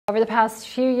Over the past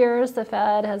few years, the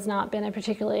Fed has not been a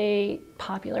particularly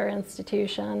popular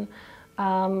institution,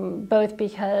 both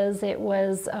because it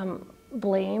was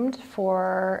blamed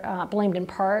in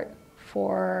part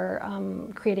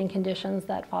for creating conditions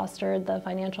that fostered the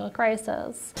financial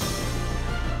crisis.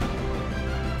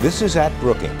 This is At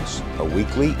Brookings, a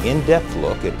weekly in-depth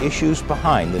look at issues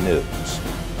behind the news.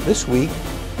 This week,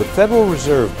 the Federal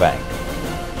Reserve Bank.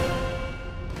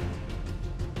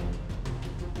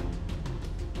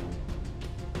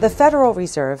 The Federal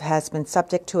Reserve has been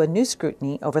subject to a new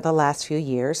scrutiny over the last few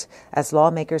years as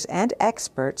lawmakers and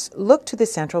experts look to the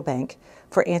central bank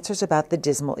for answers about the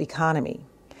dismal economy.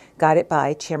 Guided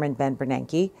by Chairman Ben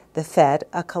Bernanke, the Fed,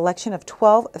 a collection of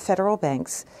 12 federal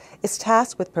banks, is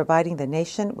tasked with providing the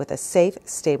nation with a safe,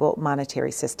 stable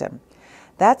monetary system.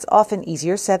 That's often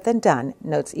easier said than done,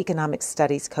 notes Economic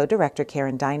Studies co-director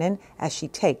Karen Dinan as she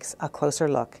takes a closer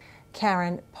look.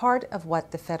 Karen, part of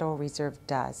what the Federal Reserve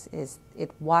does is it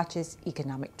watches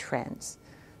economic trends.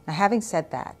 Now, having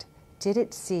said that, did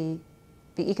it see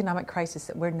the economic crisis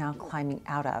that we're now climbing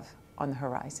out of on the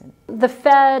horizon? The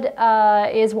Fed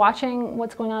is watching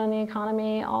what's going on in the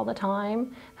economy all the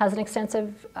time, has an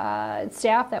extensive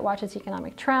staff that watches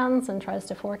economic trends and tries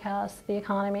to forecast the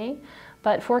economy.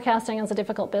 But forecasting is a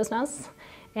difficult business.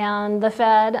 And the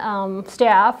Fed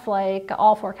staff, like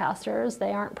all forecasters,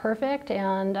 they aren't perfect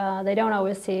and they don't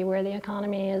always see where the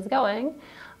economy is going.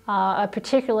 A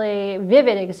particularly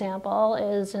vivid example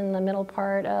is in the middle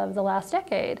part of the last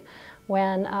decade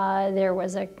when there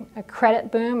was a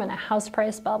credit boom and a house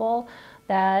price bubble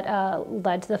that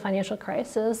led to the financial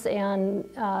crisis and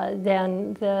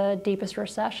then the deepest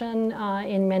recession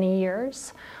in many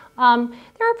years. There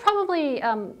are probably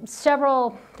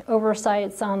several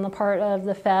oversights on the part of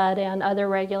the Fed and other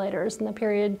regulators in the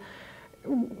period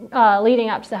leading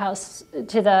up to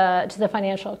the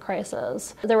financial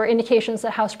crisis. There were indications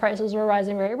that house prices were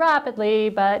rising very rapidly,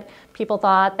 but people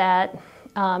thought that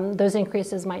those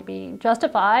increases might be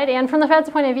justified. And from the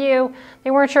Fed's point of view, they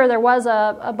weren't sure there was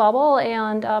a bubble,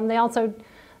 and they also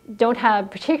don't have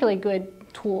particularly good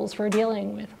tools for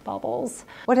dealing with bubbles.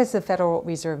 What has the Federal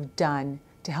Reserve done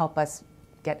to help us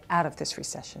get out of this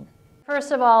recession?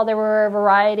 First of all, there were a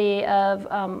variety of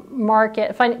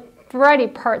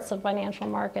parts of financial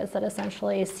markets that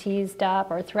essentially seized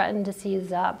up or threatened to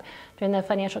seize up during the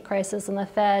financial crisis, and the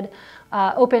Fed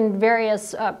opened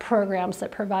various programs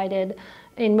that provided,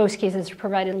 in most cases,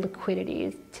 provided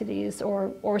liquidity to these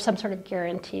or some sort of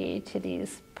guarantee to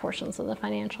these portions of the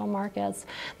financial markets.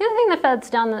 The other thing the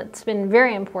Fed's done that's been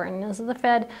very important is that the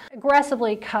Fed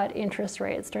aggressively cut interest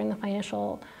rates during the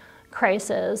financial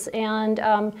crisis,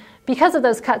 and because of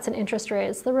those cuts in interest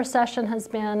rates, the recession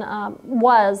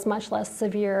was much less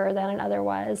severe than it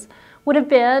otherwise would have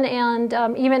been, and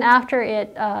even after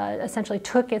it essentially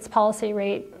took its policy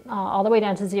rate all the way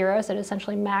down to zero, so it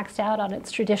essentially maxed out on its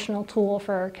traditional tool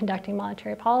for conducting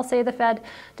monetary policy, the Fed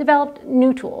developed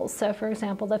new tools. So, for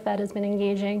example, the Fed has been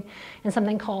engaging in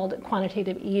something called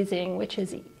quantitative easing, which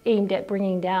is aimed at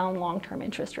bringing down long-term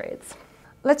interest rates.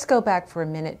 Let's go back for a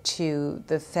minute to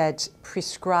the Fed's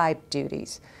prescribed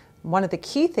duties. One of the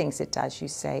key things it does, you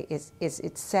say, is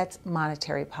it sets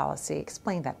monetary policy.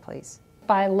 Explain that, please.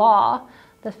 By law,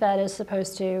 the Fed is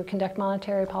supposed to conduct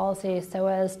monetary policy so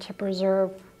as to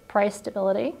preserve price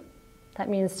stability. That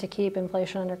means to keep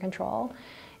inflation under control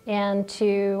and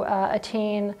to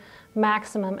attain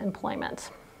maximum employment.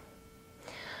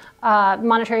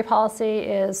 Monetary policy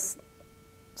is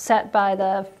set by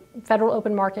the Federal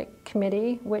Open Market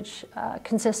Committee, which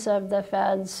consists of the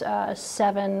Fed's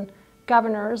 7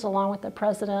 governors, along with the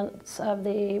presidents of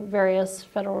the various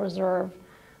Federal Reserve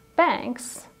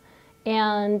banks.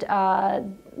 And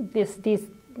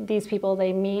these people,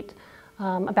 they meet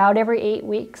about every 8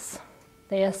 weeks.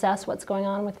 They assess what's going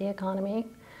on with the economy,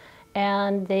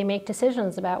 and they make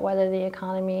decisions about whether the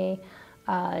economy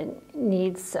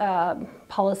needs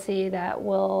policy that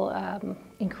will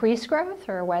increase growth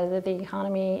or whether the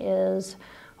economy is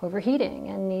overheating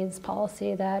and needs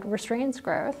policy that restrains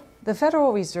growth. The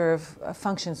Federal Reserve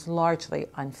functions largely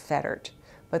unfettered,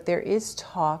 but there is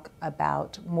talk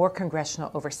about more congressional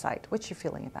oversight. What's your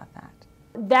feeling about that?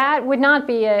 That would not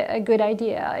be a good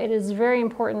idea. It is very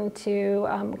important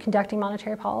to conducting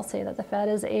monetary policy that the Fed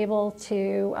is able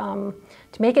to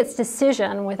make its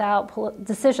decisions without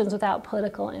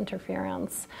political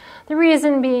interference. The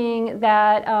reason being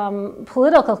that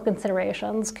political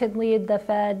considerations could lead the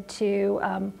Fed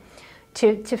to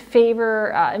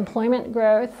favor employment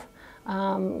growth,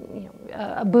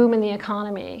 a boom in the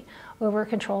economy over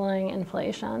controlling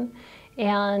inflation.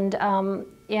 And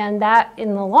that,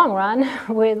 in the long run,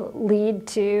 would lead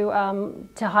to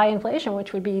high inflation,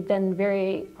 which would be then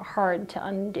very hard to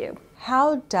undo.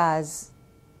 How does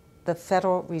the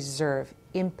Federal Reserve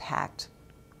impact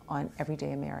on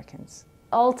everyday Americans?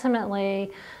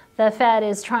 Ultimately, the Fed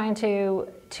is trying to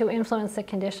influence the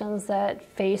conditions that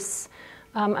face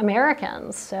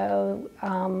Americans. So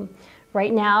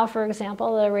right now, for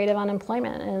example, the rate of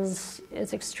unemployment is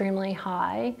extremely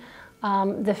high.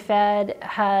 The Fed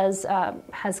has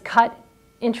cut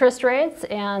interest rates,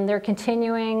 and they're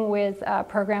continuing with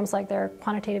programs like their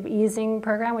quantitative easing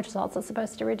program, which is also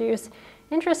supposed to reduce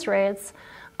interest rates,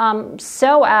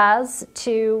 so as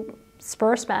to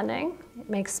spur spending. It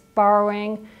makes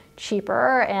borrowing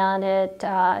cheaper, and it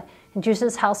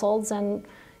induces households and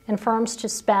firms to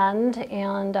spend,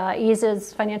 and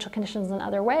eases financial conditions in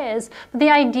other ways. But the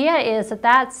idea is that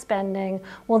that spending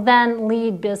will then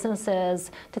lead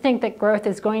businesses to think that growth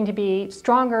is going to be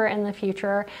stronger in the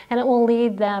future, and it will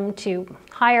lead them to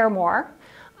hire more,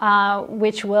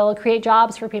 which will create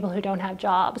jobs for people who don't have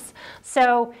jobs.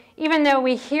 So even though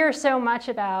we hear so much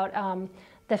about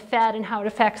the Fed and how it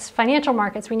affects financial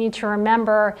markets, we need to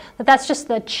remember that that's just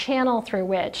the channel through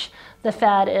which the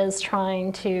Fed is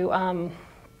trying to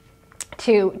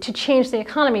change the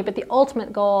economy, but the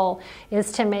ultimate goal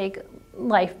is to make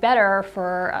life better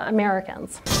for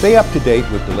Americans. Stay up to date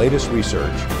with the latest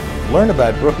research, learn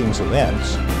about Brookings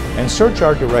events, and search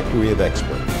our directory of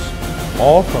experts,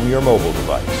 all from your mobile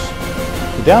device.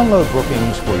 To download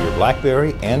Brookings for your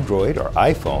BlackBerry, Android, or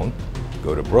iPhone,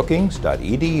 go to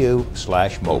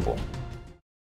brookings.edu/mobile.